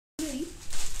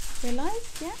We're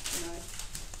live, yeah? No.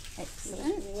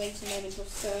 Excellent. We'll wait a moment or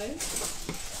so.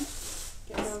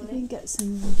 Get So we rolling. can get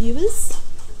some viewers.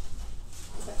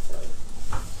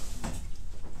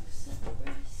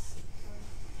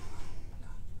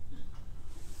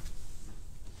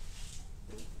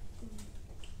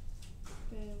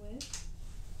 Bear with.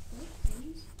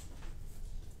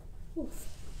 Oof.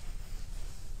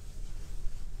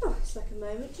 Oh, it's like a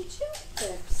moment to chill,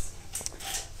 Debs.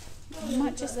 I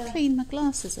might just clean my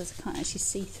glasses as I can't actually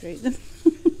see through them.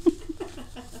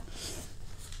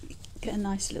 Get a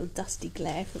nice little dusty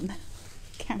glare from the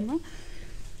camera.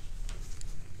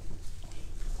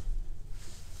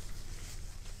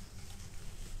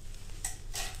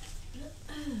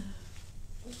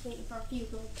 Just waiting for a few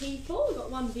more people. We've got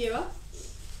one viewer.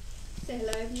 Say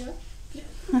hello,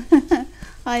 viewer.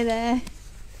 Hi there.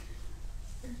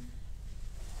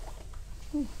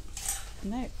 Ooh,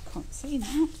 no, can't see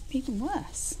now. Even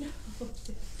worse.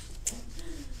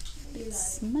 Bit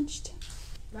smudged.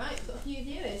 Right, we've got a few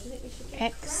viewers. I think we should get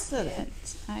Excellent.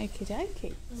 Okie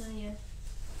dokie. Oh, yeah.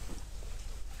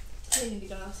 Cleaning the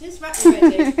glasses. Right, we're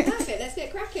ready. Perfect, let's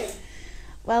get cracking.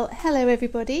 Well, hello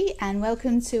everybody and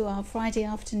welcome to our Friday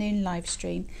afternoon live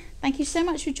stream. Thank you so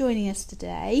much for joining us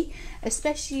today,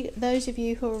 especially those of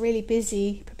you who are really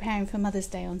busy preparing for Mother's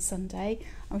Day on Sunday.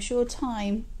 I'm sure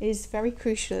time is very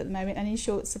crucial at the moment and in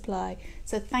short supply,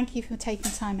 so thank you for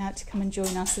taking time out to come and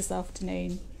join us this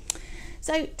afternoon.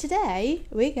 So today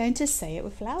we're going to say it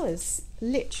with flowers,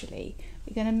 literally.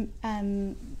 We're going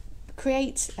to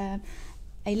create a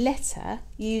letter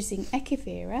using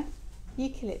echivera,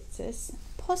 eucalyptus,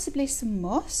 possibly some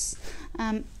moss,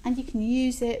 and you can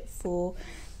use it for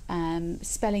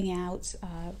spelling out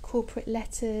corporate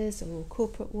letters or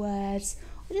corporate words,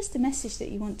 or just a message that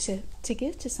you want to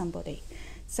give to somebody.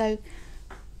 So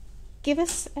give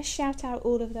us a shout out,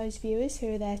 all of those viewers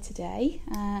who are there today,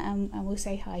 and we'll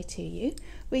say hi to you.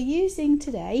 We're using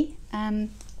today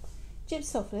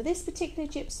gypsophila. This particular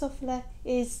gypsophila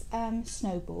is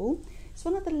Snowball. It's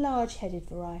one of the large headed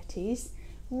varieties.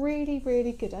 Really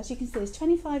good. As you can see, there's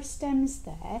 25 stems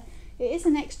there. It is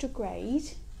an extra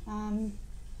grade, and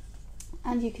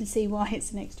you can see why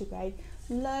it's an extra grade.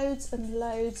 Loads and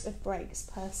loads of breaks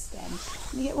per stem.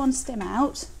 Let me get one stem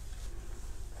out.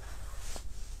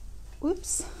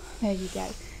 Whoops, there you go.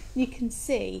 You can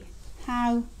see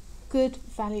how good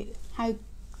value, how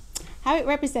it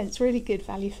represents really good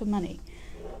value for money.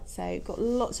 So got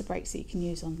lots of breaks that you can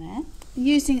use on there. I'm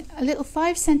using a little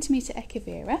 5 centimetre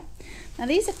echivera. Now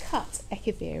these are cut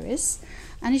echiveras,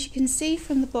 and as you can see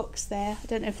from the box there, I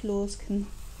don't know if Laura can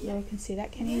see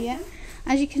that, can you? Yeah.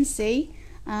 As you can see,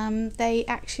 they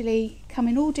actually come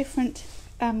in all different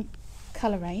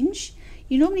colour range.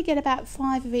 You normally get about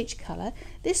 5 of each colour.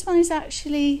 This one is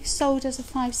actually sold as a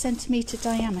 5 centimetre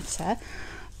diameter,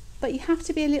 but you have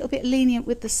to be a little bit lenient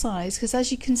with the size, because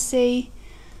as you can see,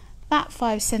 that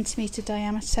 5 centimetre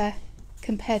diameter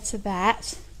compared to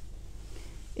that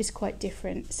is quite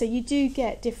different. So you do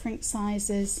get different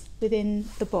sizes within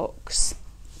the box.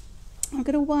 I'm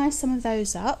going to wire some of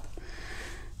those up.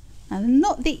 Now, they're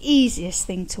not the easiest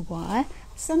thing to wire.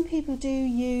 Some people do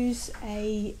use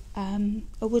a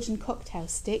wooden cocktail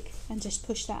stick and just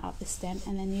push that up the stem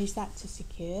and then use that to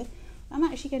secure. I'm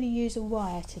actually going to use a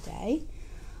wire today.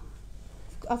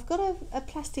 I've got a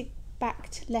plastic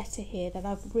backed letter here that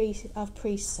I've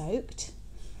pre-soaked.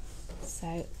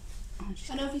 So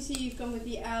and obviously you've gone with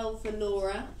the L for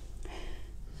Laura.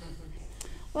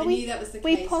 Well, I knew that was the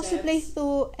we case. possibly Debs.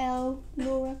 thought L,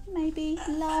 Laura, maybe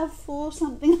love or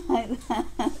something like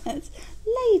that.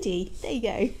 Lady, there you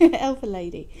go. L for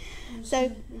lady.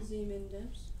 So zoom in,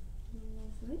 Debs.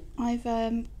 Lovely.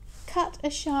 I've cut a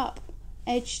sharp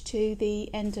edge to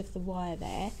the end of the wire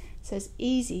there, so it's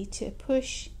easy to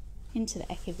push into the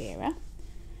echivera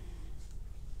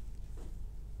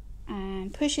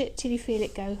and push it till you feel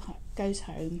it goes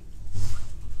home.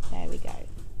 There we go.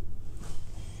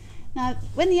 Now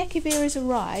when the echiveras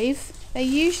arrive, they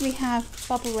usually have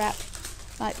bubble wrap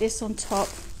like this on top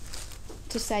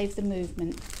to save the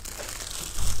movement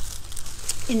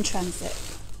in transit.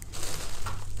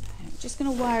 I'm just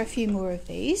going to wire a few more of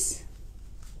these.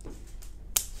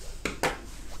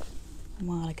 And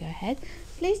while I go ahead,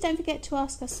 please don't forget to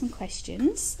ask us some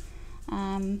questions.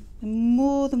 We're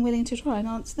more than willing to try and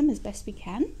answer them as best we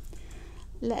can.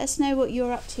 Let us know what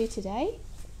you're up to today,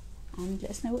 and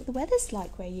let us know what the weather's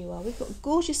like where you are. We've got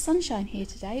gorgeous sunshine here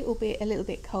today, albeit a little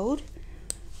bit cold.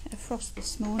 A frost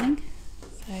this morning.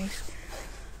 So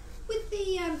with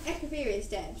the echiveras,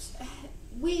 Debs,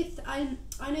 I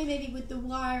know maybe with the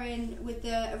wiring, with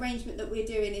the arrangement that we're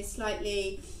doing is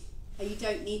slightly you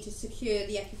don't need to secure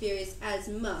the echeverias as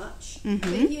much. Mm-hmm.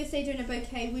 So if you were, say, doing a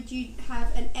bouquet, would you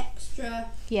have an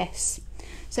extra? Yes.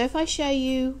 So if I show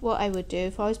you what I would do,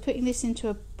 if I was putting this into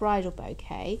a bridal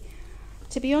bouquet,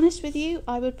 to be honest with you,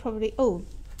 I would probably, and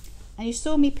you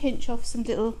saw me pinch off some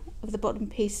little of the bottom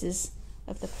pieces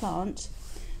of the plant.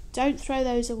 Don't throw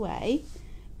those away,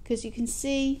 because you can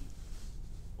see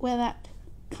where that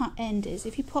cut end is.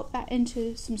 If you pop that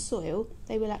into some soil,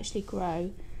 they will actually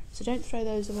grow. So don't throw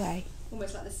those away.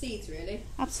 Almost like the seeds, really.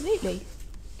 Absolutely.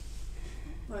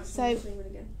 Right, So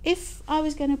if I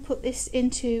was going to put this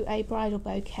into a bridal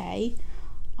bouquet,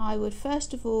 I would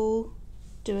first of all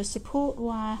do a support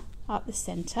wire up the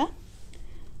centre,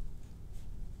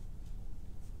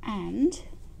 and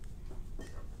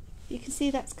you can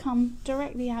see that's come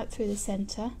directly out through the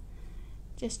centre.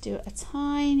 Just do a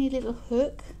tiny little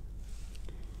hook,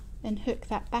 then hook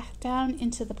that back down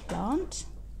into the plant,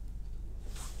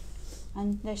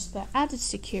 and just for added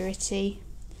security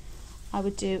I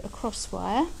would do a cross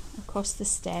wire across the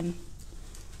stem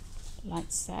like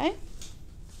so.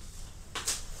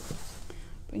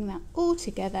 Bring that all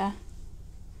together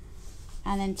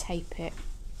and then tape it,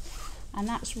 and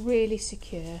that's really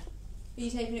secure. Are you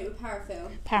taping it with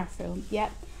parafilm? Parafilm,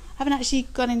 yep. I haven't actually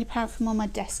got any parafilm on my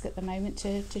desk at the moment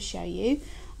to show you,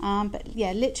 but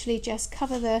yeah, literally just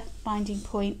cover the binding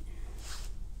point,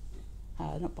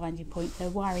 not binding point, the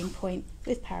wiring point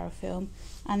with parafilm,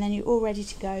 and then you're all ready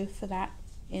to go for that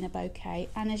in a bouquet.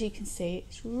 And as you can see,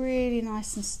 it's really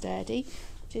nice and sturdy.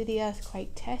 Do the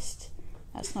earthquake test.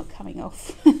 That's not coming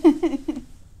off.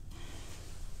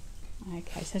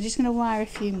 Okay, so I'm just going to wire a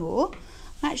few more.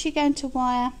 I'm actually going to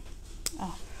wire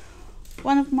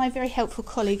one of my very helpful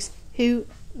colleagues who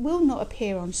will not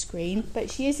appear on screen, but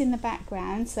she is in the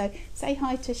background. So say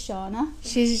hi to Shana.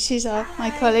 She's my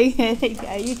colleague. There you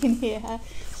go, you can hear her.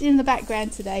 She's in the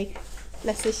background today.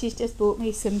 Bless her, she's just bought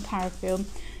me some parafilm.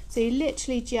 So you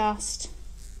literally just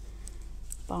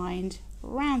bind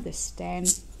around the stem,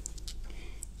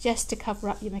 just to cover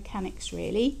up your mechanics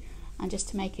really, and just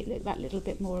to make it look that little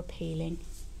bit more appealing.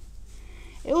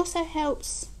 It also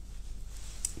helps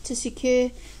to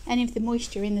secure any of the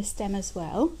moisture in the stem as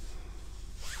well.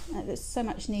 That's so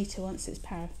much neater once it's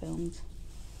parafilmed.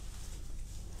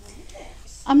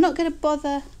 I'm not going to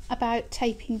bother about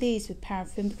taping these with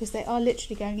parafilm because they are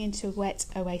literally going into a wet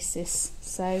oasis,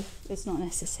 so it's not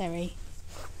necessary.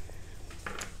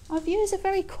 Our viewers are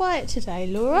very quiet today,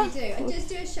 Laura. We do. And just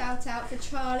do a shout out for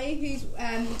Charlie, who's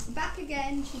back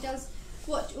again. She does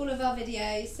watch all of our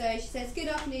videos. So she says, "Good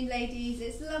afternoon, ladies.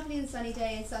 It's a lovely and sunny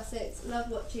day in Sussex. Love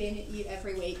watching you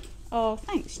every week." Oh,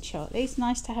 thanks, Charlie. It's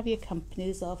nice to have your company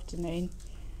this afternoon.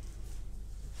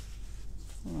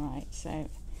 Right, so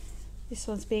this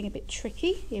one's being a bit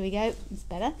tricky. Here we go. It's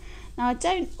better. Now, I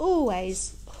don't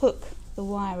always hook the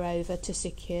wire over to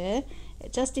secure.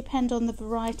 It does depend on the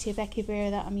variety of echeveria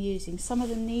that I'm using. Some of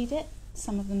them need it,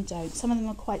 some of them don't. Some of them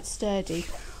are quite sturdy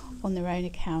on their own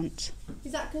account.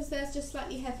 Is that because they're just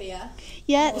slightly heavier?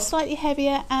 Yeah, slightly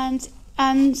heavier, and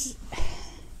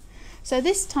so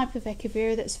this type of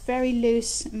echeveria that's very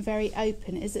loose and very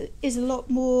open is a lot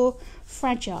more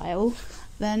fragile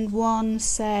than one,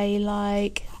 say,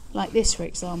 like this, for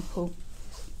example,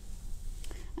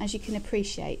 as you can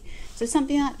appreciate. So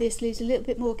something like this needs a little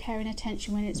bit more care and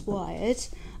attention when it's wired.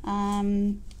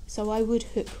 So I would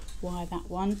hook wire that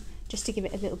one just to give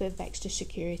it a little bit of extra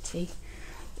security.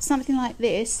 Something like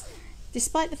this,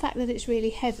 despite the fact that it's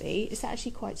really heavy, it's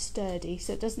actually quite sturdy,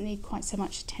 so it doesn't need quite so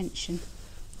much attention.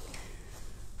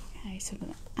 Okay, so I'm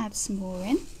going to add some more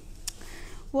in.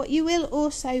 What you will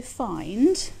also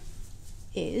find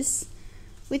is,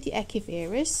 with your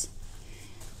echeverias,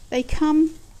 they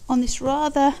come on this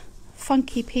rather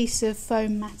funky piece of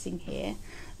foam matting here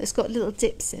that's got little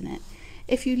dips in it.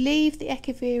 If you leave the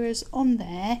echeverias on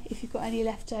there, if you've got any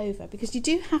left over, because you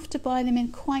do have to buy them in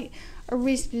quite a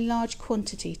reasonably large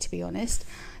quantity, to be honest.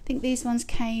 I think these ones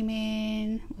came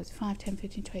in, what was it, 5, 10,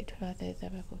 15, 20, 25, 30,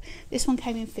 35, 40. This one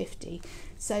came in 50.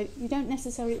 So you don't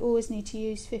necessarily always need to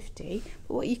use 50,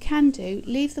 but what you can do,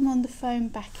 leave them on the foam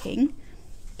backing,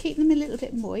 keep them a little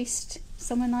bit moist,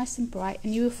 somewhere nice and bright,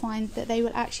 and you will find that they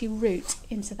will actually root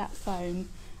into that foam,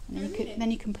 and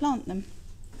then you can plant them.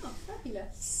 Oh,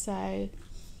 fabulous. So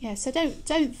yeah, so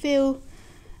don't feel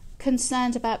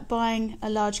concerned about buying a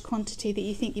large quantity that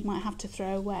you think you might have to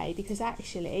throw away, because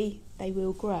actually they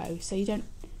will grow, so you don't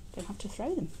have to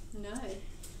throw them. No,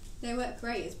 they work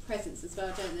great as presents as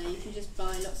well, don't they? You can just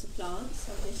buy lots of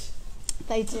plants.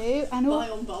 They do, and buy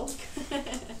on bulk.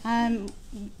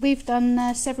 We've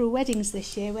done several weddings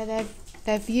this year where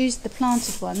they've used the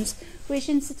planted ones, which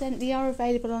incidentally are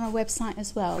available on our website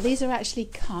as well. These are actually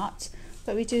cut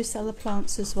but we do sell the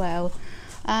plants as well.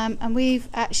 And we've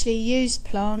actually used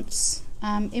plants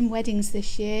in weddings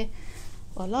this year,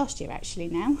 well last year actually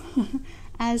now,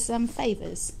 as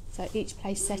favours. So each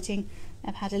place setting,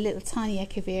 they've had a little tiny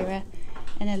echevera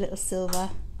in a little silver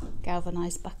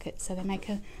galvanised bucket, so they make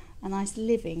a nice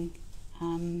living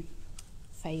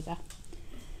favour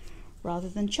rather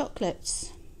than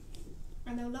chocolates.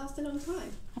 And they'll last a long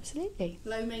time. Absolutely.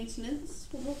 Low maintenance.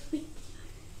 What more could be?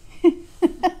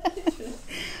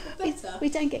 Better. We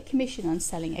don't get commission on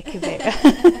selling echevera.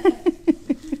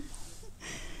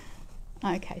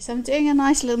 Okay, so I'm doing a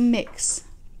nice little mix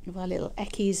of our little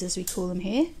eckies, as we call them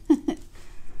here.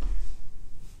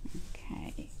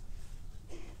 Okay,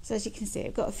 so as you can see,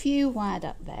 I've got a few wired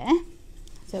up there.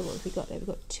 So what have we got there? We've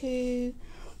got 2,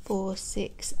 4,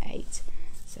 6, 8.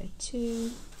 So 2,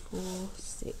 4,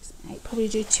 6, 8. Probably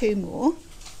do 2 more.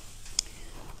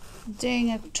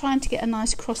 Trying to get a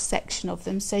nice cross section of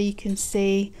them so you can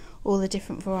see all the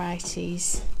different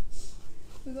varieties.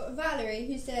 We've got Valerie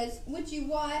who says, would you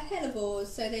wire hellebores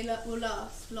so they will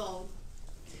last long?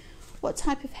 What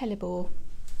type of hellebore?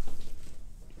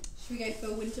 Should we go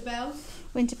for winter bells?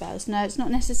 Winter bells. No, it's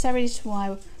not necessarily to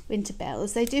wire winter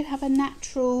bells. They do have a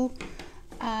natural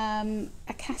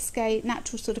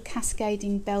natural sort of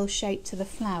cascading bell shape to the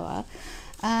flower.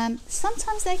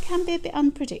 Sometimes they can be a bit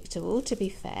unpredictable, to be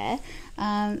fair.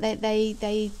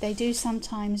 They do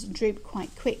sometimes droop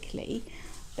quite quickly,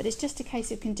 but it's just a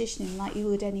case of conditioning like you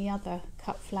would any other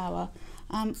cut flower.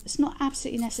 It's not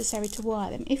absolutely necessary to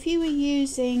wire them. If you were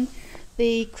using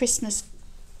the Christmas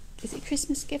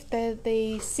gift,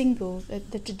 the single,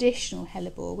 the traditional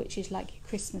hellebore, which is like your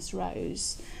Christmas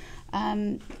rose,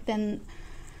 then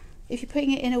if you're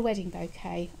putting it in a wedding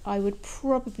bouquet, I would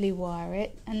probably wire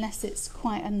it, unless it's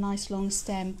quite a nice long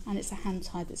stem and it's a hand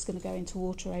tie that's going to go into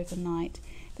water overnight.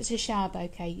 If it's a shower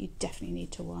bouquet, you definitely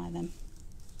need to wire them.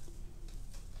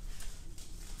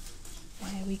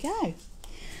 There we go.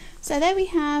 So there we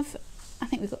have, I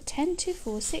think we've got 10, 2,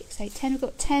 4, 6, 8, 10. We've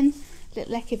got 10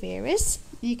 little echeveras.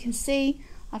 You can see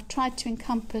I've tried to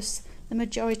encompass the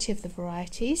majority of the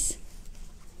varieties.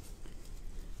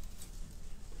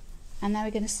 And now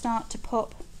we're going to start to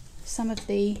pop some of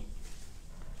the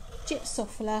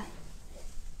Gypsophila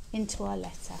into our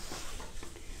letter.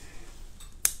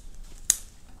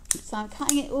 So I'm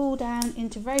cutting it all down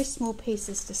into very small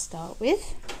pieces to start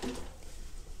with.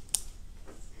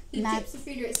 The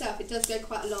Gypsophila itself, it does go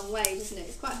quite a long way, doesn't it?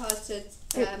 It's quite hard to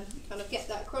kind of get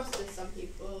that across to some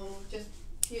people, just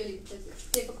purely because it's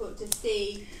difficult to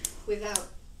see without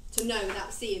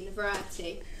seeing the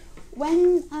variety.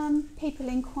 When people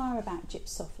inquire about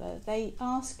Gypsophila, they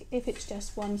ask if it's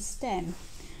just one stem.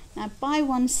 Now, by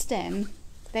one stem,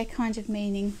 they're kind of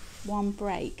meaning one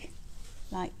break,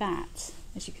 like that,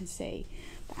 as you can see.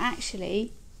 But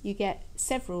actually, you get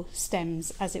several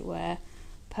stems, as it were,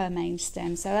 per main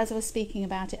stem. So as I was speaking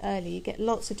about it earlier, you get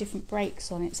lots of different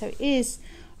breaks on it. So it is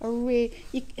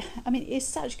it's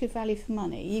such good value for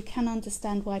money. You can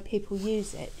understand why people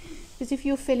use it. Because if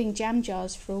you're filling jam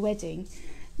jars for a wedding,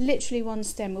 literally one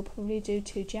stem will probably do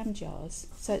 2 jam jars.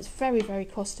 So it's very, very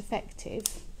cost effective.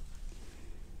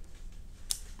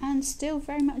 And still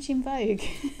very much in vogue.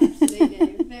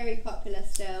 Absolutely, very popular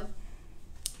still.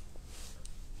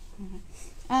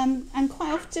 And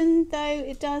quite often, though,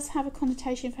 it does have a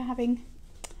connotation for having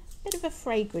a bit of a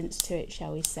fragrance to it,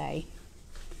 shall we say.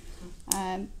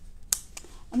 I'm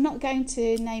not going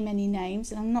to name any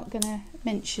names, and I'm not going to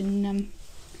mention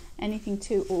anything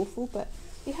too awful, but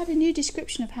we had a new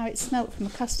description of how it smelt from a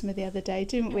customer the other day,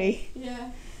 didn't we?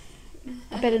 Yeah.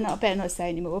 I better not say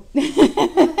anymore. But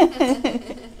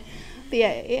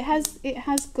yeah, it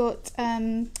has got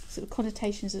sort of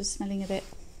connotations of smelling a bit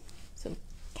sort of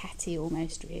catty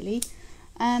almost, really.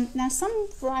 Now some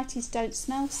varieties don't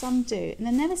smell, some do, and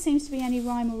there never seems to be any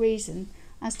rhyme or reason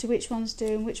as to which ones do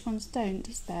and which ones don't,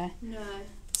 is there? No.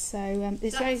 So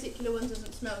that particular one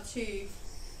doesn't smell too.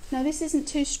 No, this isn't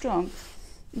too strong.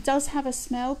 It does have a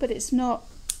smell, but it's not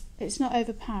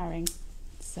overpowering.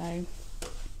 So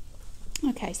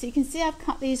okay, so you can see I've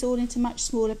cut these all into much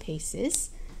smaller pieces,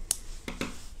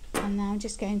 and now I'm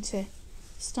just going to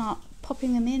start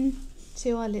popping them in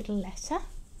to our little letter,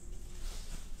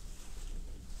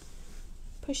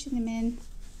 pushing them in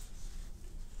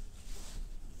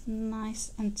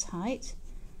nice and tight.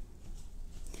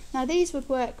 Now these would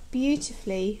work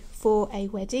beautifully for a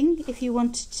wedding if you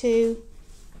wanted to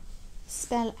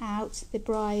spell out the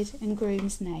bride and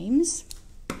groom's names.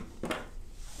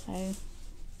 So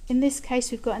in this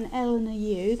case we've got an L and a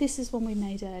U. This is one we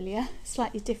made earlier,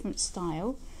 slightly different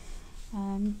style.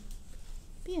 But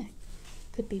yeah,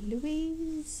 could be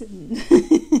Louise and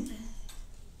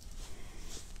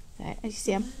Okay, as you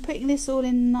see, I'm putting this all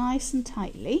in nice and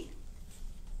tightly.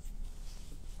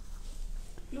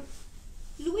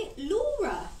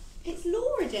 Laura! It's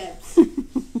Laura, Debs. Where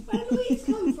did Louise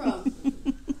come from?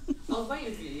 I was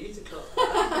waiting for you to cut.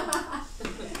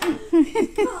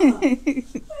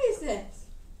 What is this?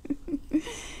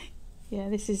 Yeah,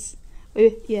 this is.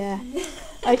 Yeah.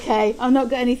 Okay, I've not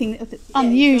got anything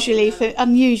unusually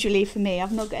for me.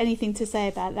 I've not got anything to say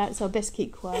about that, so I best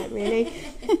keep quiet, really.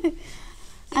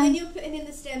 So when you're putting in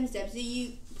the stems, Debs, are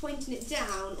you pointing it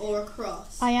down or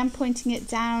across? I am pointing it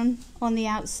down on the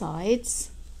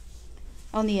outsides,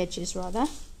 on the edges rather.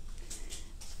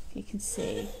 You can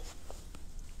see.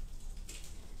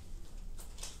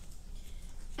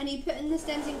 And are you putting the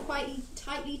stems in quite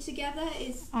tightly together?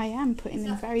 I am putting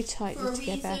them very tightly for a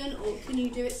together. reason, or can you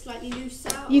do it slightly looser?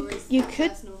 You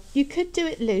could. do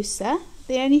it looser.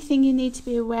 The only thing you need to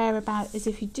be aware about is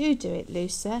if you do it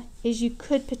looser, is you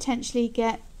could potentially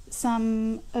get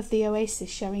some of the oasis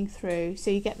showing through. So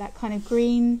you get that kind of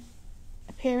green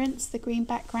appearance, the green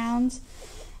background,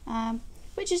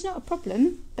 which is not a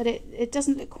problem, but it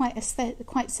doesn't look quite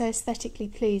so aesthetically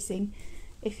pleasing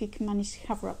if you can manage to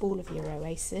cover up all of your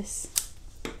oasis.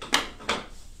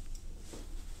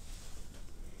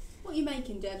 What are you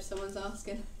making, Deb? Someone's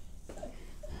asking.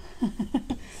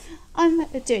 I'm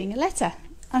doing a letter.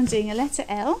 I'm doing a letter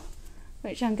L,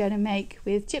 which I'm going to make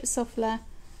with gypsophila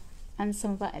and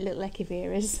some of our little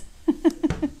echeveras.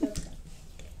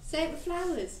 Say it with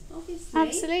flowers, obviously.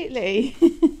 Absolutely.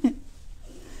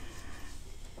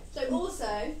 So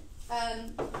also,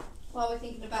 while we're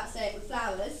thinking about say it with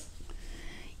flowers.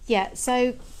 Yeah,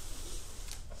 so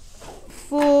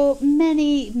for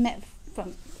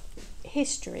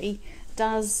history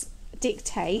does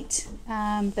dictate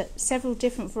that several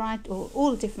different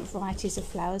all different varieties of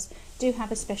flowers do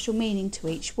have a special meaning to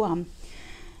each one.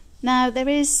 Now there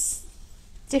is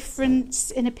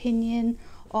difference in opinion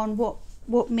on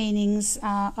what meanings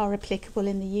are applicable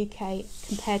in the UK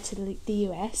compared to the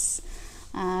US,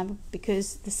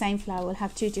 because the same flower will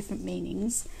have two different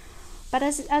meanings. But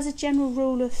as a general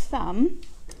rule of thumb,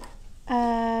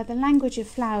 the language of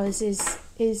flowers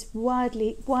is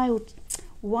widely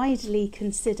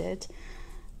considered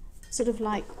sort of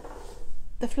like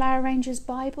the flower ranger's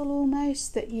Bible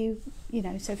almost, that you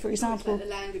know, so for example, like the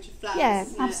language of flowers. Yeah,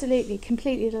 absolutely,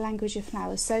 completely the language of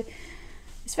flowers. So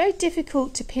it's very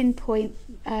difficult to pinpoint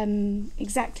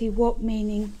exactly what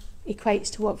meaning equates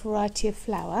to what variety of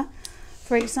flower.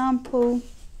 For example,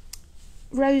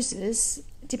 roses,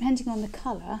 depending on the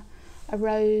colour, a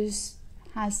rose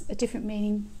has a different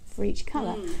meaning for each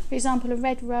colour. For example, a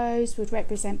red rose would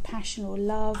represent passion or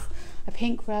love, a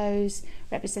pink rose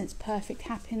represents perfect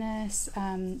happiness,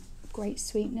 great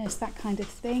sweetness, that kind of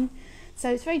thing. So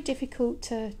it's very difficult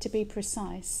to be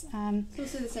precise. It's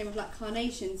also the same with like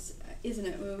carnations, isn't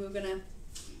it? We're going to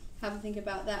have a think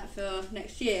about that for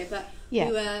next year. But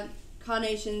yeah.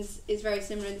 Carnations is very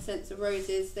similar in the sense of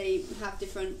roses. They have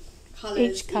different colours,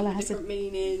 each colour has different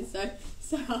meanings,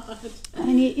 so hard. I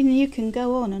mean, you can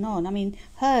go on and on. I mean,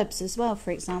 herbs as well,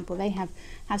 for example, they have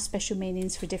special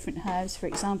meanings for different herbs. For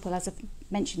example, as I've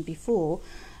mentioned before,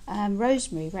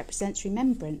 rosemary represents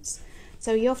remembrance.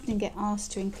 So you often get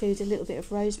asked to include a little bit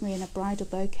of rosemary in a bridal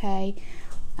bouquet,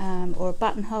 or a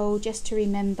buttonhole, just to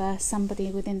remember somebody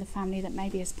within the family that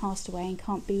maybe has passed away and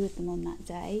can't be with them on that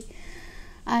day.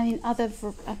 I mean,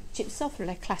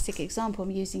 gypsophila, a classic example, I'm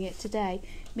using it today,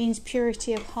 means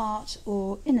purity of heart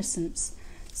or innocence.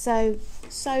 So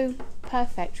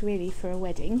perfect really for a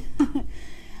wedding.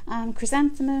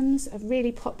 Chrysanthemums, a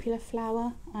really popular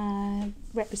flower,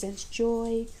 represents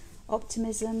joy,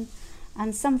 optimism,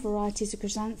 and some varieties of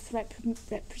chrysanthemum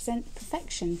represent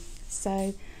perfection.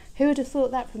 So who would have thought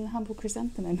that from the humble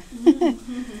chrysanthemum?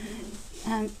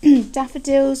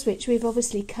 Daffodils, which we've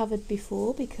obviously covered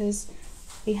before because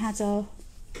we had our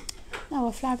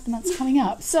flower of the month's coming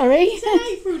up. Sorry.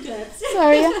 It's April, Deb.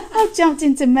 Sorry, I've jumped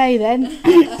into May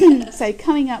then. So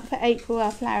coming up for April,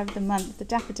 our flower of the month, the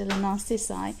daffodil and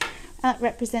narcissi, that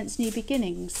represents new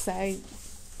beginnings. So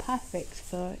perfect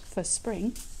for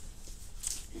spring.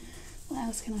 What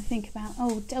else can I think about?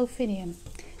 Oh, delphinium.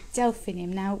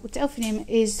 Now, delphinium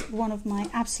is one of my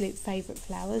absolute favourite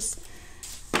flowers,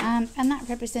 and that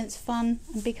represents fun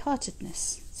and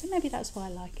big-heartedness. So maybe that's why I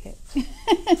like it.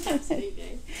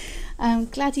 Absolutely.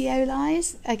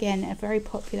 Gladioli, again, a very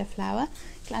popular flower.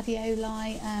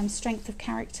 Gladioli, strength of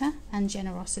character and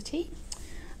generosity.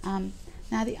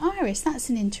 Now the iris, that's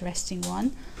an interesting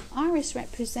one. Iris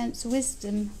represents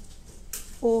wisdom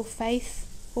or faith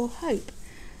or hope.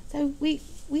 So we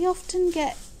often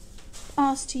get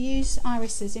asked to use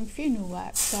irises in funeral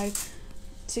work. So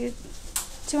to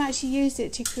to actually use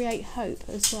it to create hope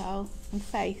as well and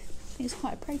faith. I think it's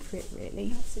quite appropriate,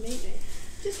 really. Absolutely.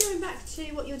 Just going back to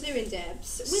what you're doing,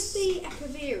 Debs, with the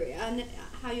echeveria and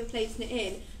how you're placing it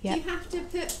in, Yep. do you have to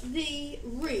put the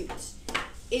root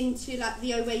into like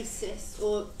the oasis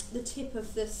or the tip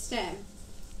of the stem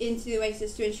into the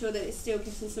oasis to ensure that it's still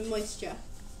getting some moisture?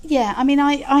 Yeah, I mean,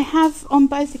 I have on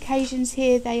both occasions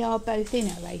here, they are both in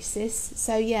oasis.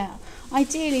 So yeah,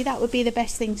 ideally that would be the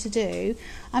best thing to do.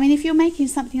 I mean, if you're making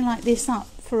something like this up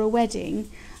for a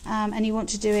wedding and you want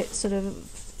to do it sort of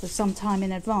for some time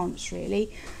in advance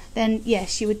really, then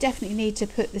yes, you would definitely need to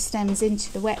put the stems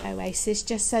into the wet oasis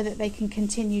just so that they can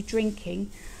continue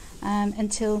drinking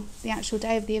until the actual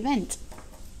day of the event.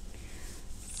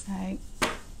 So.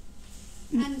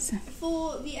 And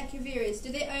for the echeverias,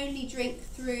 do they only drink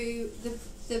through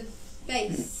the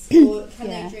base, or can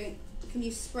Yeah. they drink? Can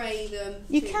you spray them?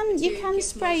 You to can give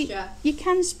spray. moisture? You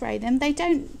can spray them. They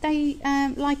don't. They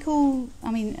like all.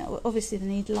 I mean, obviously they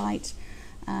need light.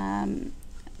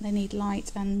 They need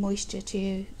light and moisture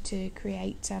to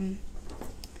create to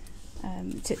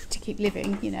keep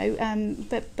living. You know.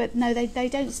 But no, they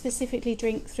don't specifically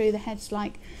drink through the heads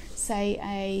like, say,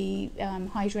 a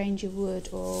hydrangea would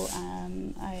or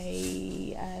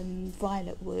a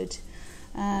violet would.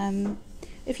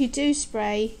 If you do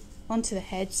spray onto the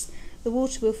heads, the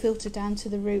water will filter down to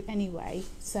the root anyway.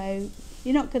 So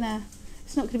you're not gonna.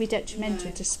 It's not going to be detrimental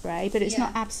No. to spray, but it's Yeah.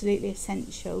 not absolutely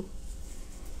essential.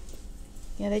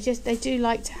 Yeah, they do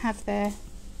like to have their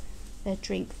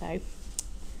drink though.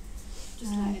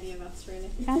 Just like any of us, really.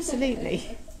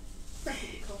 Absolutely.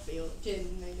 Preferably coffee or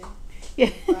gin, maybe.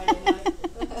 Yeah. Friday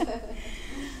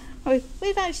night.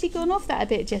 We've actually gone off that a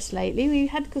bit just lately. We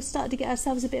had started to get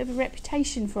ourselves a bit of a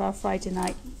reputation for our Friday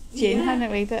night gin, Yeah.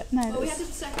 haven't we? But no. Well, we had the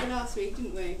Prosecco last week,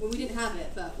 didn't we? Well, we didn't have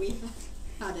it, but we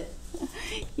had it.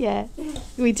 Yeah,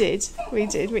 we did.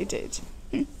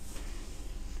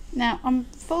 Now I'm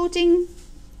folding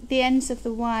the ends of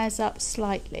the wires up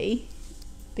slightly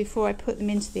before I put them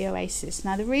into the oasis.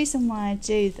 Now the reason why I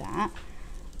do that,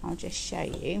 I'll just show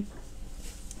you.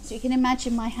 So you can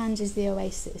imagine my hand is the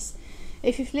oasis.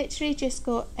 If you've literally just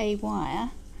got a wire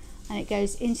and it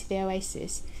goes into the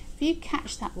oasis, if you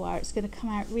catch that wire, it's going to come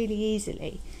out really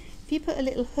easily. If you put a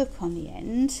little hook on the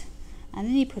end and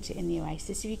then you put it in the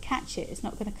oasis, if you catch it, it's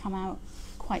not going to come out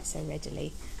quite so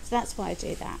readily. So that's why I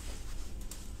do that.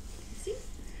 See?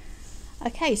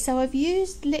 Okay, so I've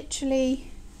used literally,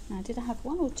 now did I have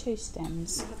one or two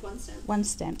stems? I have one stem. One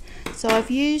stem. So I've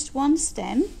used one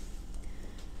stem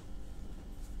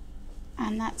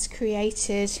and that's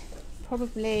created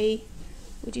probably,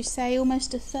 would you say,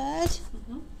 almost a third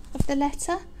of the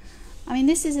letter. I mean,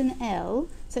 this is an L,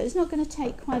 so it's not going to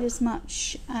take quite as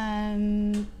much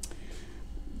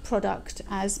product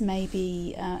as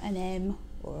maybe an M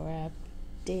or a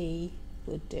D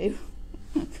would do.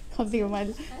 Can't think of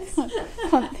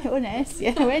an S,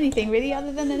 yeah, or anything really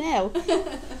other than an L.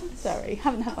 Sorry,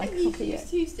 haven't had my coffee You yet.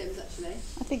 used two stems actually.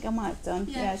 I think I might have done,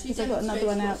 yeah, she because I've got another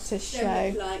one out to demonstrated show.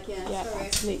 what stem looked like, Yeah, sorry.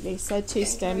 absolutely. So two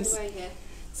Getting carried stems. away here.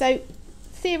 So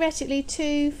theoretically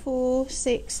 2, 4,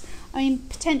 6, I mean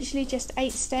potentially just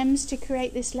 8 stems to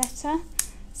create this letter.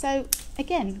 So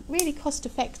again, really cost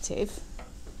effective.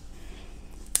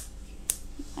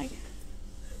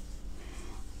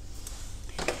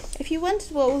 If you wondered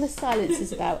what all the silence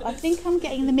is about, I think I'm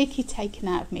getting the mickey taken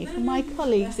out of me from my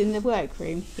colleagues in the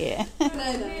workroom here. No.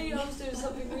 I was doing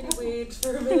something really weird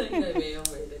for a minute. You know me, I'm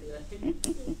weird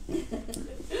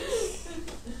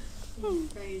anyway.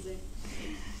 Crazy.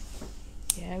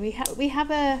 Yeah, we have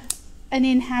an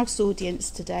in-house audience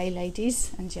today,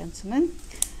 ladies and gentlemen,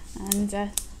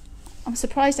 and I'm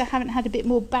surprised I haven't had a bit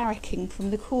more barracking from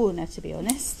the corner, to be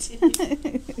honest.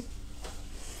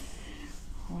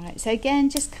 Alright, so again,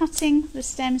 just cutting the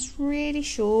stems really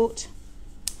short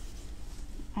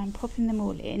and popping them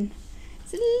all in.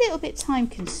 It's a little bit time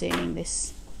consuming,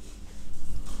 this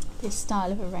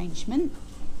style of arrangement.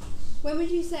 When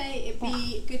would you say it'd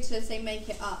be good to say make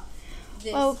it up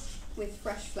this Well, with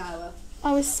fresh flour?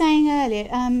 I was saying earlier,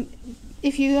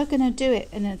 if you are going to do it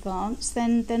in advance,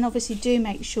 then obviously do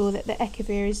make sure that the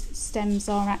echeveria stems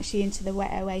are actually into the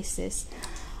wet oasis.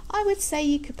 I would say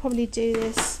you could probably do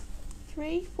this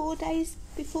 3-4 days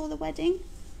before the wedding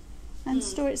and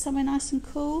store it somewhere nice and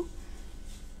cool.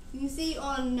 You can see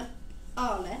on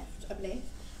our left, I believe,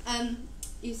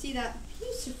 you see that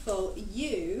beautiful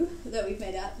U that we've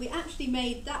made up. We actually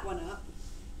made that one up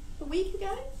a week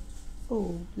ago,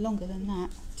 Oh, longer than that.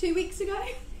 2 weeks ago,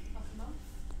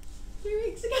 3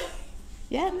 weeks ago,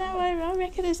 Yeah, no, I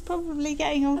reckon it's probably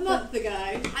getting on. a month ago,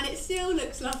 and it still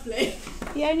looks lovely.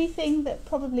 The only thing that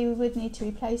probably we would need to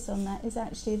replace on that is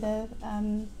actually the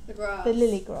grass. the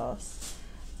lily grass.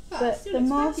 Oh, But still the looks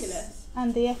moss fabulous.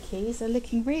 and the eckies are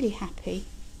looking really happy.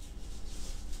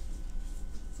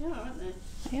 They are, aren't they?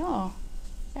 They are,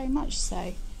 very much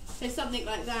so. So something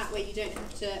like that where you don't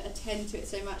have to attend to it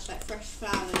so much, like fresh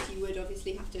flowers, you would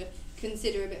obviously have to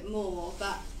consider a bit more.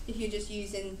 But if you're just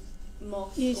using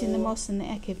moss, Using the moss and the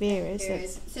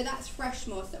echeveras. so that's fresh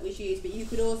moss that was used, but you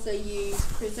could also use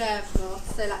preserved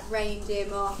moss, so like reindeer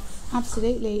moss.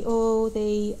 Absolutely. Or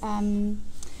the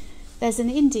there's an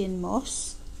Indian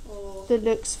moss Or that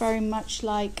looks very much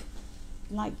like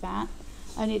that,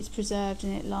 only it's preserved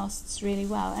and it lasts really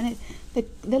well. And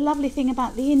the lovely thing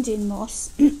about the Indian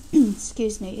moss,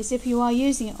 excuse me, is if you are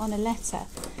using it on a letter,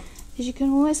 is you can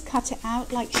always cut it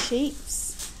out like sheets.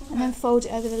 Okay. And then fold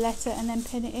it over the letter and then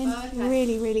pin it in. Oh, okay.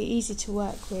 Really, really easy to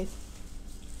work with.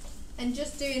 And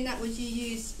just doing that, would you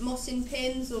use mossing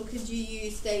pins, or could you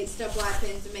use stub wire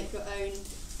pins and make your own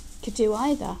Could do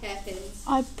either. hairpins?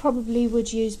 I probably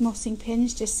would use mossing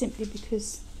pins just simply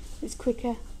because it's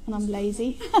quicker and I'm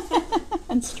lazy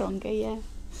and stronger, yeah.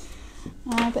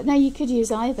 But no, you could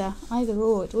use either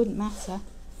or, it wouldn't matter.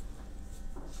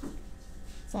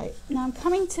 So now I'm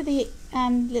coming to the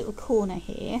little corner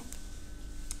here.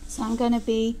 So I'm going to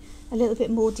be a little bit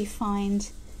more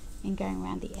defined in going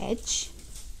around the edge.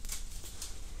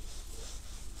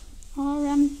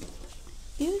 Our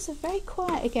viewers are very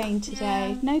quiet again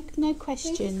today. Yeah. No I think it's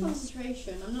questions.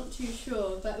 concentration, I'm not too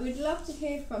sure, but we'd love to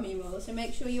hear from you all, so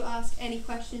make sure you ask any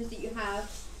questions that you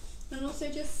have, and also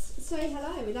just say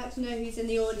hello. We'd like to know who's in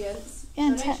the audience. Yeah, I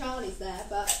and know Charlie's there,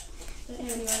 but I don't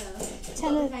know anyone else.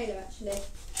 Tell her- Michaela, actually.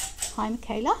 Hi,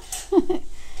 Michaela.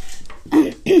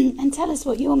 And tell us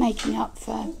what you're making up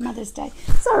for Mother's Day.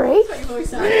 Sorry. Got your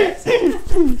voice out.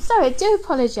 Sorry, I do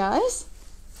apologise.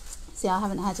 See, I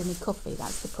haven't had any coffee,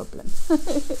 that's the problem.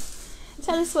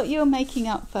 Tell us what you're making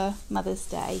up for Mother's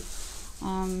Day.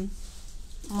 Well,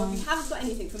 if you haven't got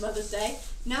anything for Mother's Day,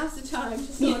 now's the time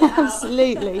to sort it out.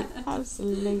 Absolutely,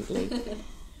 absolutely.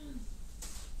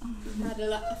 We've had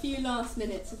a few last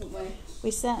minutes, haven't we? We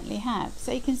certainly have.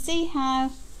 So you can see how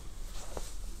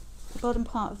the bottom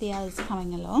part of the L is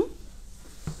coming along.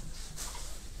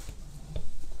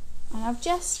 And I've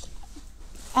just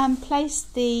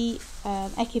placed the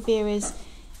echeveras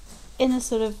in a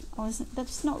sort of,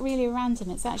 that's not really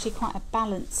random, it's actually quite a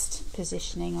balanced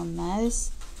positioning on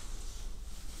those.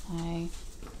 So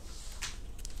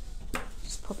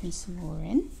just popping some more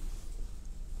in.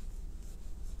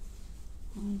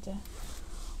 And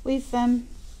we've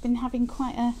been having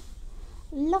quite a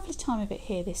lovely time of it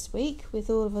here this week with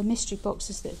all of the mystery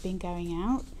boxes that have been going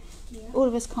out. Yeah. All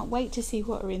of us can't wait to see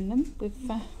what are in them.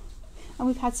 And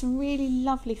we've had some really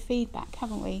lovely feedback,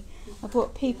 haven't we, of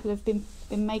what people have been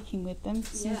making with them.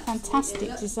 Some Yeah, fantastic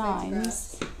absolutely.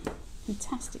 designs.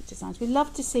 Fantastic designs. We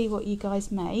love to see what you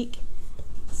guys make.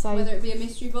 So Whether it be a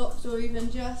mystery box or even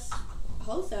just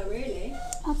wholesale, really.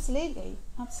 absolutely,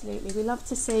 absolutely. We love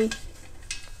to see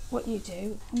what you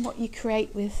do and what you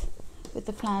create with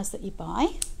the flowers that you buy.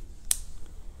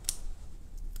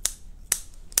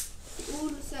 All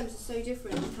the stems are so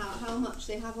different in how much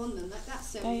they have on them. Like that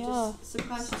stem They are. just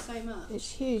surprises you so much.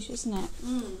 It's huge, isn't it?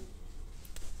 Mm.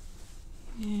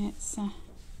 Yeah, it's.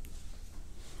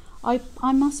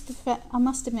 I must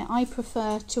admit, I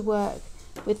prefer to work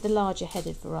with the larger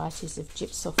headed varieties of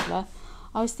Gypsophila.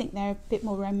 I always think they're a bit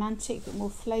more romantic, a bit more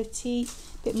floaty,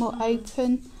 a bit more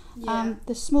open. Yeah.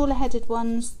 The smaller headed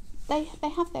ones, they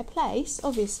have their place,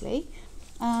 obviously,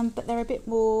 but they're a bit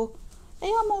more. They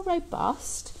are more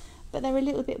robust, but they're a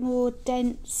little bit more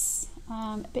dense,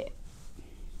 and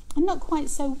not quite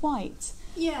so white.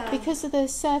 Yeah. Because of the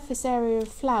surface area of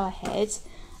flower head,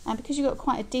 and because you've got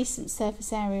quite a decent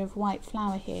surface area of white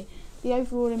flower here, the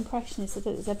overall impression is that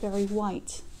it's a very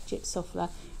white Gypsophila.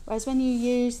 Whereas when you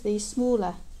use these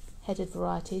smaller headed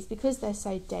varieties, because they're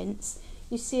so dense,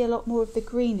 you see a lot more of the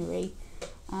greenery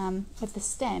of the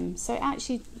stem. So it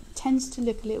actually tends to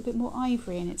look a little bit more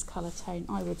ivory in its colour tone,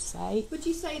 I would say. Would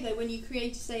you say though, when you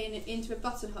create, into a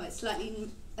buttonheart, it's slightly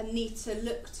a neater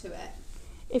look to it?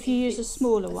 If you use a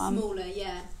smaller one. Smaller,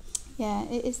 yeah. Yeah,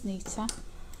 it is neater.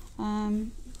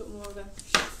 You've got more of a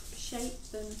shape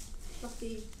than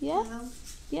fluffy. Yeah. Now.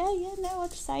 Yeah, no,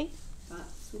 I'd say.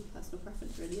 That's all personal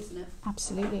preference, really, isn't it?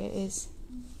 Absolutely it is.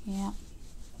 Yeah.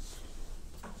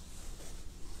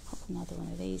 Pop another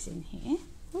one of these in here.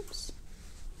 Oops.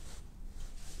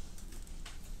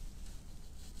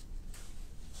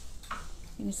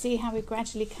 You can see how we're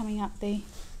gradually coming up the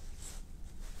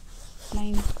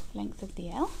main length of the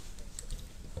L.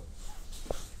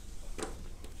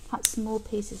 Cut some more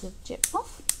pieces of gyp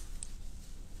off.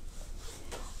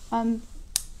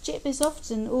 Gyp is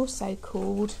often also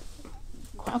called,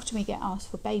 quite often we get asked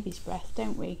for baby's breath,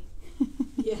 don't we?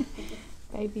 Yeah.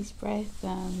 Baby's breath.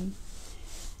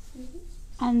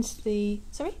 And the,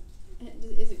 sorry?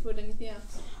 Is it called anything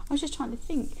else? I was just trying to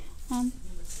think.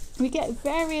 We get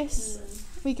various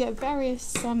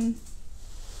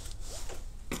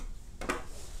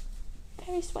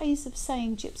ways of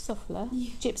saying gypsophila,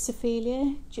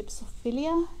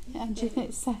 gypsophilia,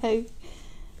 and so.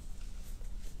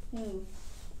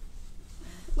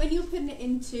 When you're putting it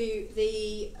into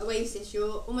the oasis,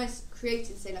 you're almost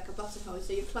creating, say, like a buttonhole,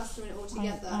 so you're clustering it all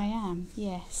together. I am,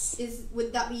 yes.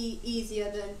 Would that be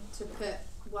easier than to put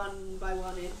one by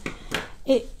one in?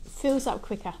 It fills up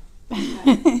quicker.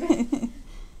 Okay.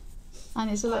 And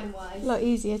it's a lot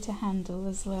easier to handle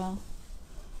as well.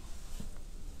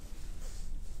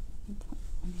 Put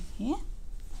one in here.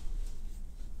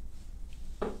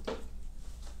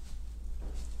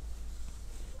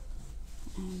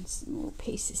 And some more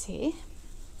pieces here.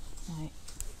 So,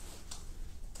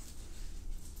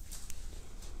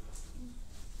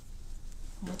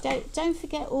 don't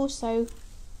forget also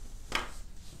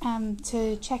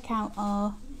to check out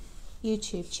our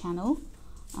YouTube channel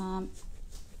and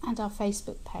our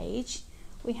Facebook page.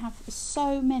 We have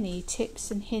so many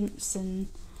tips and hints and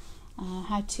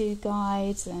how-to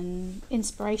guides and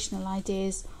inspirational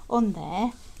ideas on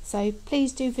there, so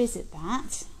please do visit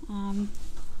that.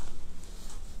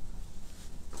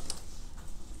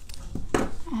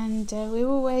 And we're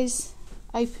always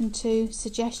open to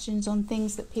suggestions on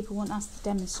things that people want us to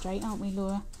demonstrate, aren't we,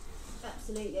 Laura?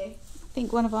 Absolutely. I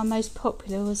think one of our most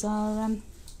popular was our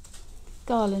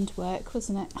garland work,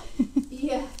 wasn't it?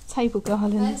 Yeah. Table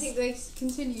garlands. And I think they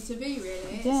continue to be,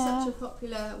 really. Yeah. It's such a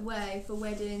popular way for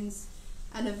weddings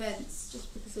and events,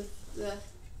 just because of the...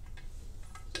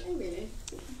 Yeah, really.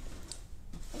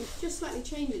 It's just slightly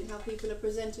changing how people are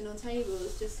presenting on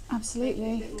tables, just Absolutely.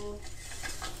 making it a bit more...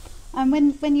 And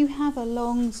when you have a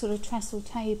long sort of trestle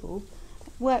table,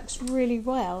 it works really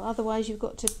well. Otherwise you've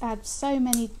got to add so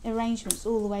many arrangements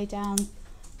all the way down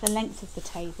the length of the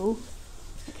table.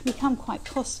 It can become quite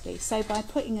costly. So by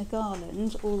putting a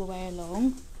garland all the way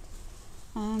along,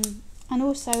 and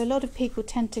also a lot of people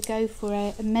tend to go for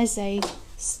a meze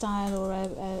style or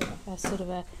a sort of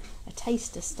a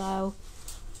taster style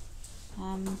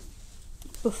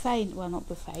buffet, well not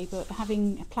buffet, but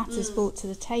having platters brought to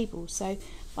the table. So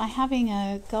by having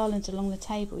a garland along the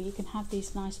table, you can have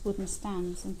these nice wooden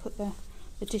stands and put the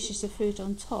dishes of food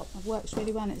on top. It works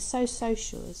really well, and it's so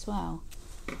social as well.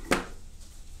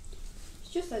 It's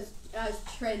just as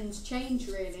trends change,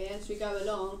 really, as we go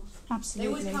along.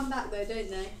 Absolutely. They always come back though, don't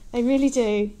they? They really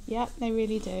do. Yep, they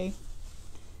really do.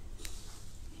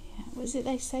 Yeah, what is it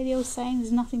they say, the old saying,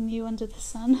 there's nothing new under the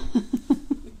sun?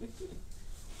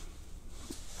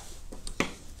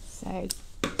 So,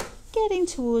 getting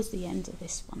towards the end of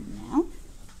this one now.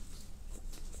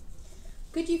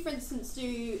 Could you, for instance,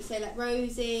 do, say, like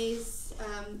roses to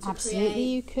Absolutely, create?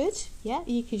 you could. Yeah,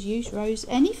 you could use rose,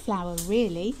 any flower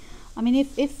really. I mean,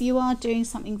 if you are doing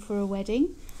something for a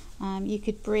wedding, you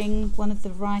could bring one of the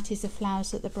varieties of flowers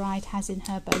that the bride has in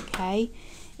her bouquet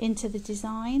into the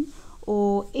design.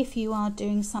 Or if you are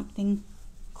doing something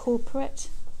corporate,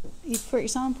 for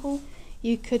example,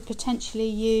 you could potentially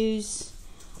use,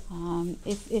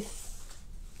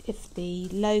 if the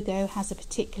logo has a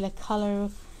particular colour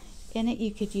in it,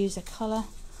 you could use a colour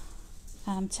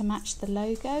to match the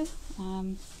logo.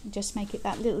 Just make it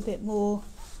that little bit more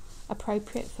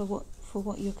appropriate for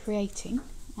what you're creating.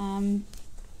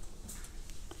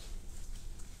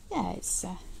 Yeah, it's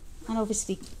and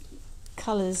obviously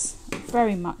colours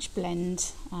very much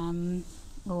blend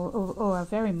or are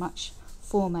very much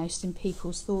foremost in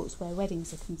people's thoughts where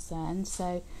weddings are concerned.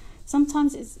 So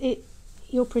sometimes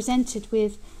you're presented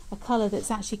with a colour that's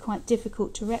actually quite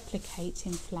difficult to replicate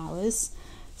in flowers.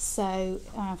 So,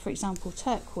 for example,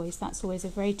 turquoise, that's always a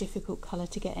very difficult colour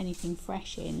to get anything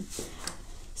fresh in.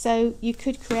 So you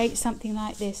could create something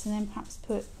like this and then perhaps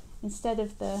put, instead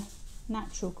of the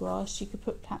natural grass, you could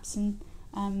put perhaps some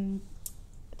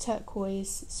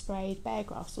turquoise sprayed bear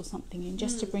grass or something in,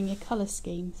 just to bring your colour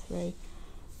scheme through.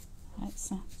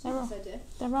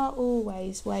 There are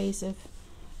always ways of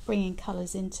bringing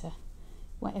colours into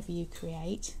whatever you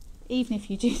create, even if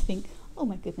you do think, oh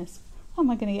my goodness, how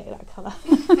am I going to get that colour?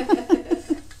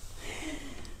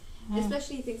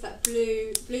 Especially things like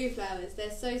blue flowers,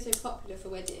 they're so popular for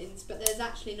weddings, but there's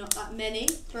actually not that many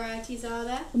varieties, are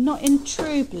there? Not in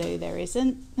true blue, there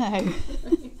isn't, no.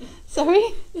 Sorry?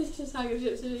 It's just how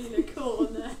you're cool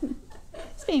on there.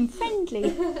 It's being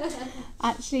friendly.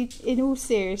 Actually, in all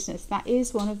seriousness, that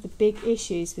is one of the big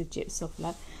issues with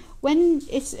gypsophila. When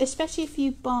it's, especially if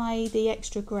you buy the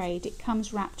extra grade, it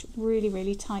comes wrapped really,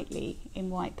 really tightly in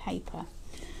white paper.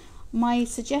 My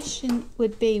suggestion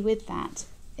would be with that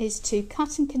is to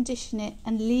cut and condition it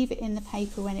and leave it in the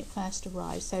paper when it first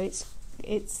arrives, so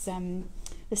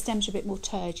the stems are a bit more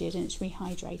turgid and it's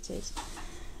rehydrated.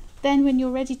 Then when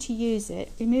you're ready to use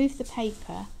it, remove the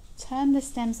paper, turn the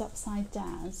stems upside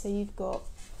down so you've got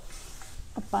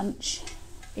a bunch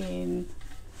in.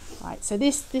 Right, so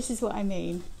this is what I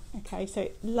mean. Okay, so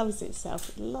it loves itself,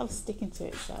 it loves sticking to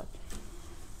itself.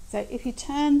 So if you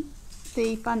turn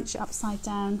the bunch upside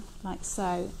down like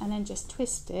so, and then just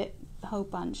twist it, the whole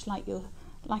bunch, like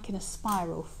in a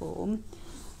spiral form,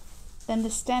 then the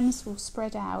stems will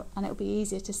spread out and it'll be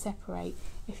easier to separate.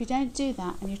 If you don't do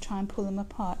that and you try and pull them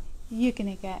apart, you're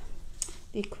going to get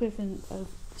the equivalent of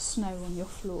snow on your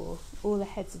floor. All the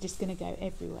heads are just going to go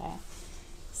everywhere.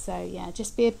 So yeah,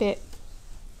 just be a bit.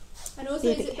 And also,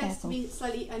 is it best to be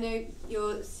slightly? I know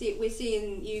we're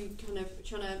seeing you kind of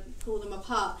trying to pull them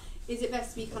apart. Is it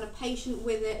best to be kind of patient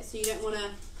with it, so you don't want to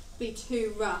be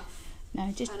too rough?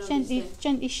 No, just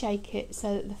gently shake it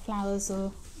so that the flowers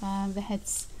or the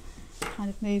heads kind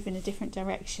of move in a different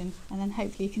direction, and then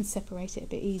hopefully you can separate it a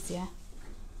bit easier.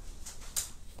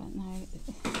 But no,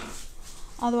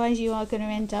 otherwise you are going to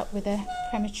end up with a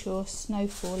premature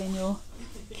snowfall in your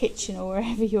kitchen or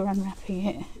wherever you're unwrapping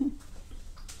it.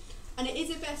 And is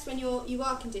it best when you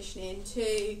are conditioning to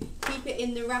keep it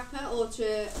in the wrapper, or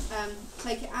to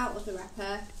take it out of the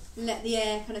wrapper and let the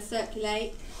air kind of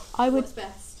circulate? What's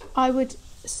best? I would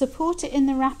support it in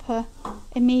the wrapper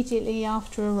immediately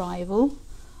after arrival,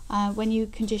 when you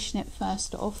condition it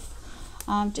first off.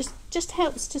 Just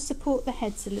helps to support the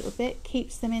heads a little bit,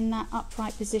 keeps them in that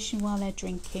upright position while they're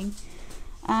drinking.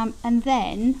 And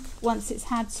then once it's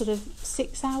had sort of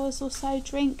 6 hours or so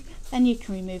drink, then you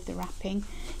can remove the wrapping.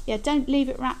 Yeah, don't leave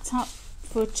it wrapped up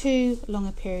for too long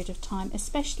a period of time,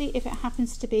 especially if it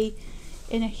happens to be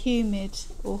in a humid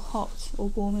or hot or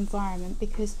warm environment,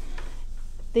 because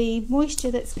the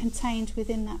moisture that's contained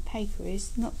within that paper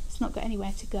it's not got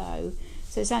anywhere to go,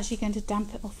 so it's actually going to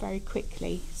damp it off very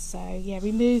quickly. So yeah,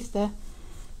 remove the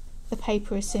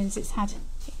paper as soon as it's had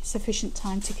sufficient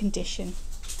time to condition.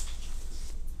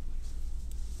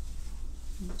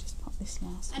 Just pop this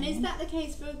last one. And is that the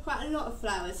case for quite a lot of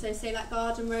flowers? So say like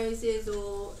garden roses,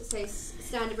 or say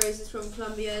standard roses from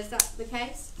Colombia, is that the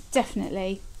case?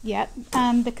 Definitely, yeah.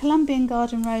 The Colombian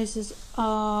garden roses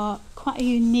are quite a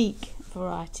unique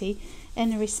variety in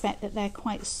the respect that they're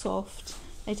quite soft.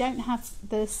 They don't have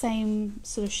the same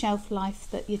sort of shelf life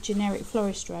that your generic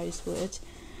florist rose would,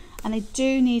 and they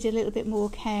do need a little bit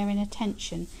more care and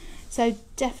attention. So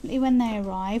definitely when they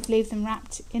arrive, leave them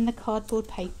wrapped in the cardboard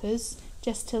papers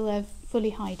just till they're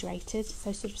fully hydrated,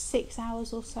 so sort of 6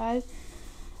 hours or so.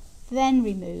 Then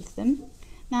remove them.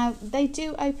 Now they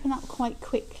do open up quite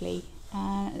quickly.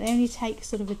 They only take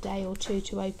sort of a day or two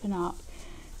to open up.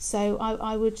 So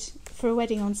I would, for a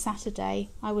wedding on Saturday,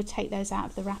 I would take those out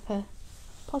of the wrapper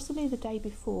possibly the day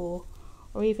before,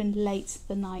 or even late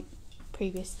the night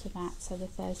previous to that, so the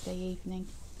Thursday evening.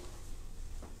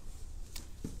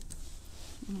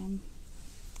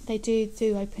 They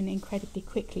do open incredibly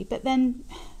quickly, but then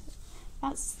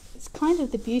it's kind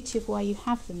of the beauty of why you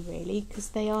have them, really, because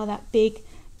they are that big,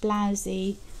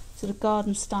 blousy sort of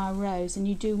garden style rose, and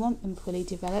you do want them fully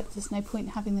developed. There's no point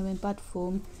having them in bud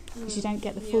form because you don't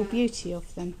get the full beauty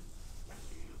of them.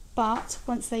 But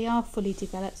once they are fully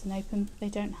developed and open, they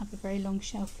don't have a very long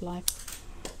shelf life,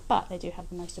 but they do have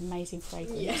the most amazing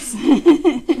fragrance. Yes.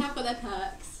 They have got their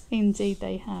perks. Indeed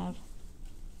they have.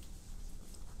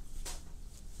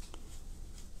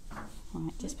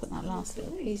 Right, just put that last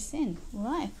little piece in.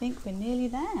 Right, I think we're nearly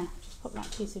there. Just pop that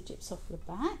piece of gyps off the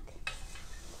back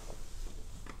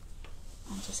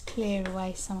and just clear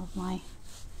away some of my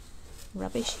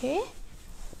rubbish here.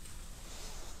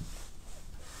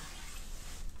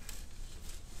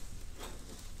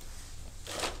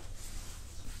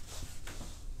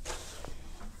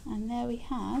 And there we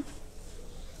have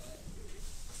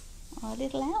our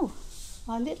little elf,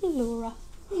 our little Laura.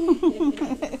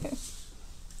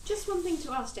 Just one thing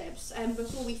to ask, Debs,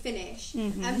 before we finish.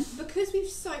 Because we've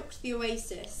soaked the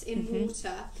oasis in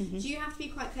water, do you have to be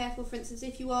quite careful? For instance,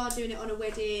 if you are doing it on a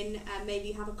wedding and maybe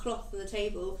you have a cloth on the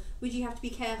table, would you have to be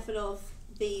careful of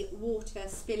the water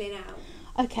spilling out?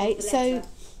 Okay,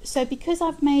 so because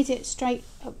I've made it straight,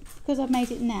 because I've made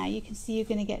it now, you can see you're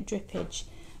going to get drippage.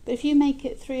 But if you make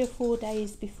it 3 or 4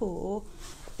 days before,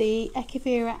 the Ecca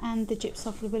Vera and the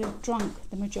Gypsophila will have drunk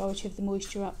the majority of the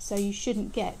moisture up, so you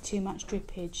shouldn't get too much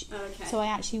drippage. Okay. So I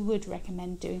actually would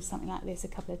recommend doing something like this a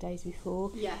couple of days before.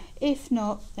 Yeah. If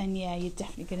not, then yeah, you're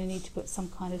definitely going to need to put some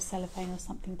kind of cellophane or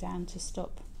something down to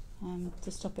stop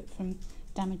it from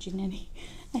damaging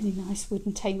any nice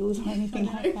wooden tables or anything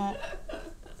like that.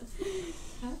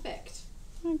 Perfect.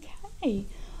 Okay.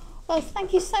 Well,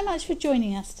 thank you so much for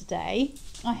joining us today.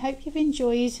 I hope you've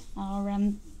enjoyed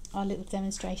our little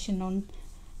demonstration on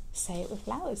Say It With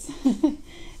Flowers.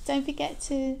 Don't forget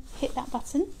to hit that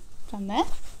button down there,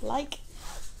 like,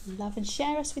 love and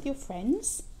share us with your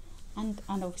friends and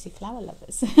obviously flower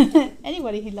lovers.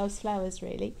 Anybody who loves flowers,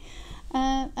 really.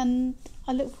 And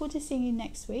I look forward to seeing you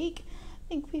next week. I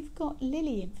think we've got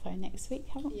lily info next week,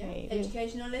 haven't we?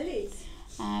 Educational lilies.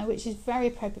 Which is very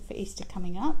appropriate for Easter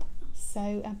coming up.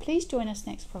 So please join us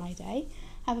next Friday.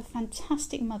 Have a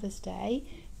fantastic Mother's Day.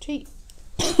 Treat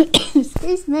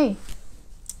excuse me.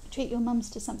 Treat your mums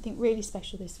to something really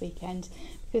special this weekend,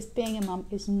 because being a mum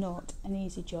is not an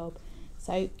easy job.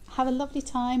 So have a lovely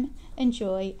time,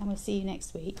 enjoy, and we'll see you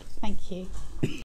next week. Thank you.